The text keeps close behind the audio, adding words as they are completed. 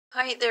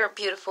Hi there,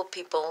 beautiful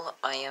people.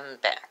 I am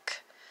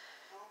back.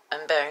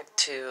 I'm back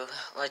to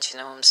let you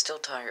know I'm still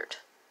tired.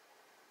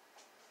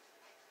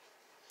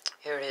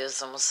 Here it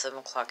is, almost 7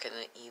 o'clock in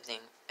the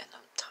evening, and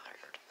I'm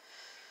tired.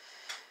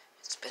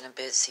 It's been a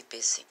busy,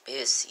 busy,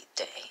 busy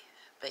day.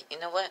 But you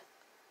know what?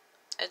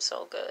 It's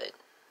all good.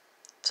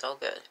 It's all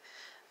good.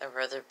 I'd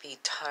rather be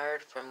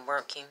tired from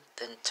working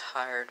than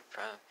tired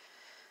from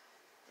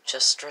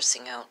just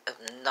stressing out of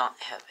not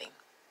having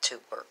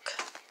to work.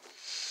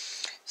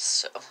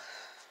 So, I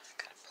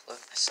gotta pull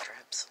up my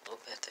straps a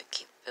little bit. They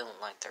keep feeling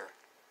like they're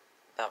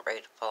about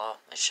ready to fall off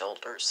my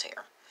shoulders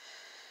here.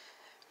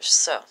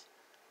 So,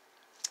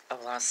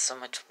 I've lost so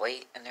much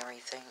weight and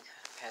everything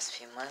the past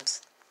few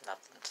months.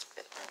 Nothing's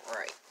been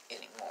right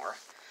anymore.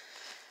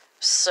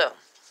 So,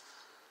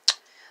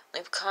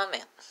 leave a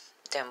comment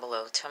down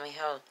below. Tell me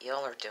how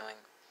y'all are doing.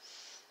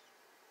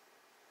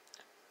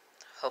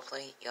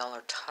 Hopefully y'all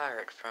are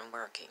tired from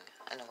working.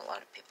 I know a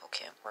lot of people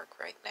can't work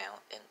right now,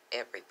 and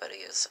everybody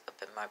is up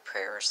in my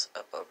prayers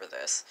up over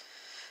this.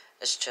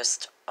 It's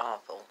just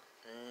awful.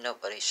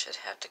 Nobody should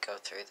have to go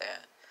through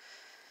that.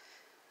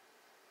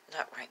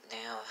 Not right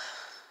now.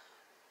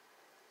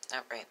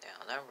 Not right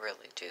now. And I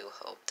really do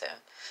hope that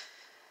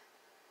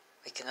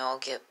we can all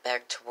get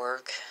back to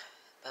work,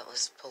 but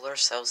let's pull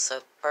ourselves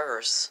up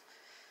first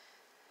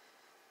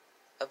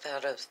up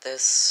out of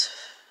this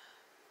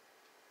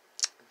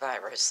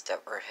virus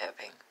that we're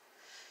having.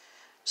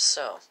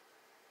 So,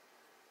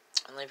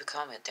 and leave a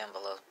comment down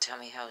below. Tell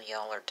me how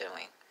y'all are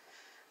doing.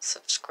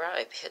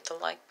 Subscribe, hit the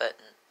like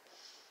button,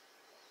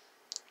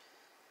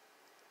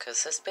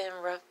 because it's been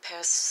a rough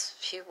past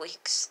few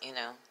weeks,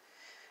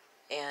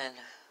 and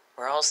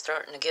we're all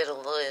starting to get a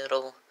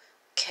little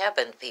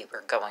cabin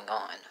fever going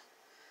on.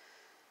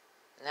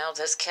 Now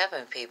this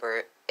cabin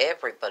fever,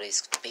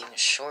 everybody's being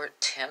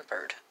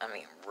short-tempered. I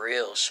mean,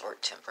 real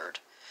short-tempered,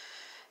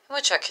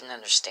 which I can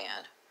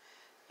understand.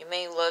 You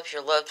may love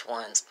your loved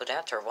ones, but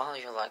after a while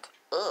you're like,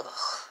 ugh,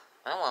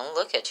 I don't want to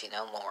look at you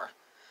no more.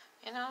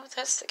 If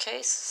that's the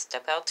case,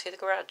 step out to the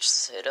garage,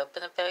 sit up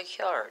in the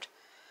backyard,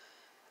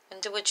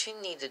 and do what you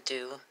need to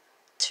do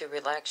to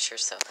relax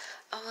yourself.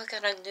 Oh, I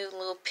got a new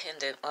little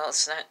pendant. Well,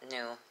 it's not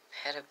new.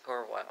 Had it for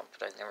a while,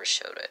 but I never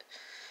showed it.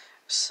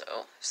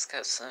 So, it's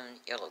got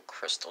some yellow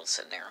crystals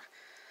in there.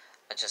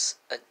 I just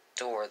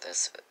adore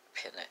this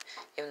pendant.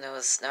 Even though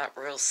it's not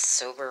real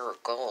silver or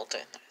gold,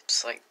 and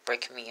it's like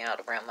breaking me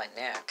out around my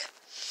neck.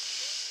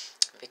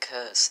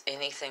 Because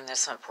anything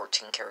that's not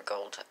 14 karat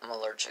gold, I'm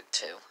allergic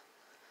to.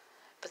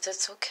 But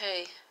that's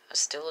okay. I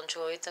still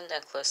enjoy the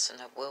necklace,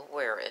 and I will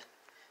wear it,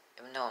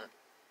 even though I'm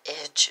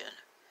itching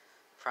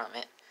from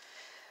it.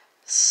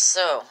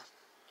 So,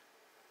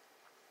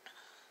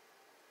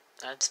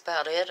 that's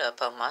about it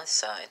up on my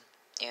side,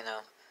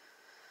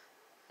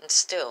 And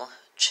still,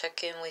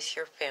 check in with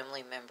your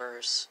family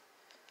members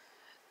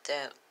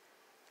that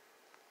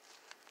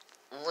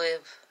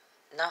live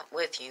not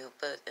with you,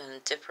 but in a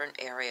different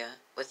area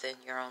within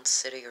your own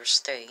city or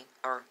state,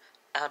 or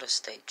out of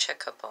state.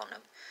 Check up on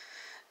them,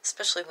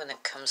 especially when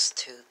it comes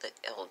to the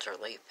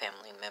elderly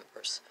family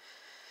members.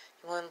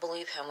 You wouldn't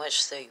believe how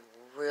much they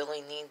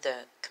really need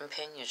that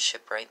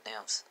companionship right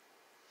now.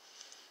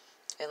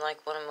 And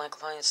like one of my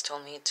clients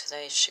told me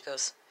today, she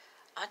goes,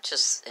 I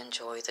just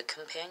enjoy the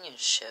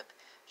companionship.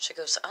 She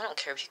goes, I don't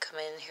care if you come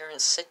in here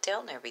and sit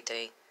down every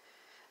day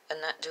and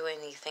not do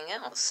anything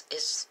else.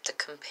 It's the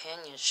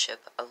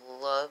companionship. I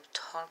love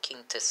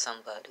talking to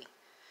somebody.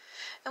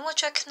 And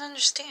which I can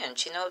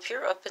understand. If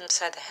you're up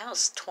inside the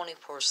house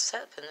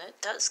 24/7, it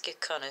does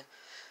get kind of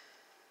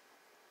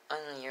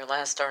on your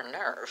last darn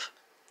nerve,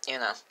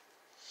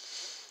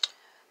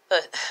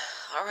 But,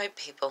 alright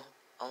people,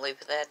 I'll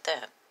leave it at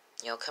that.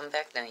 You'll come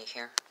back now, you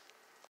hear?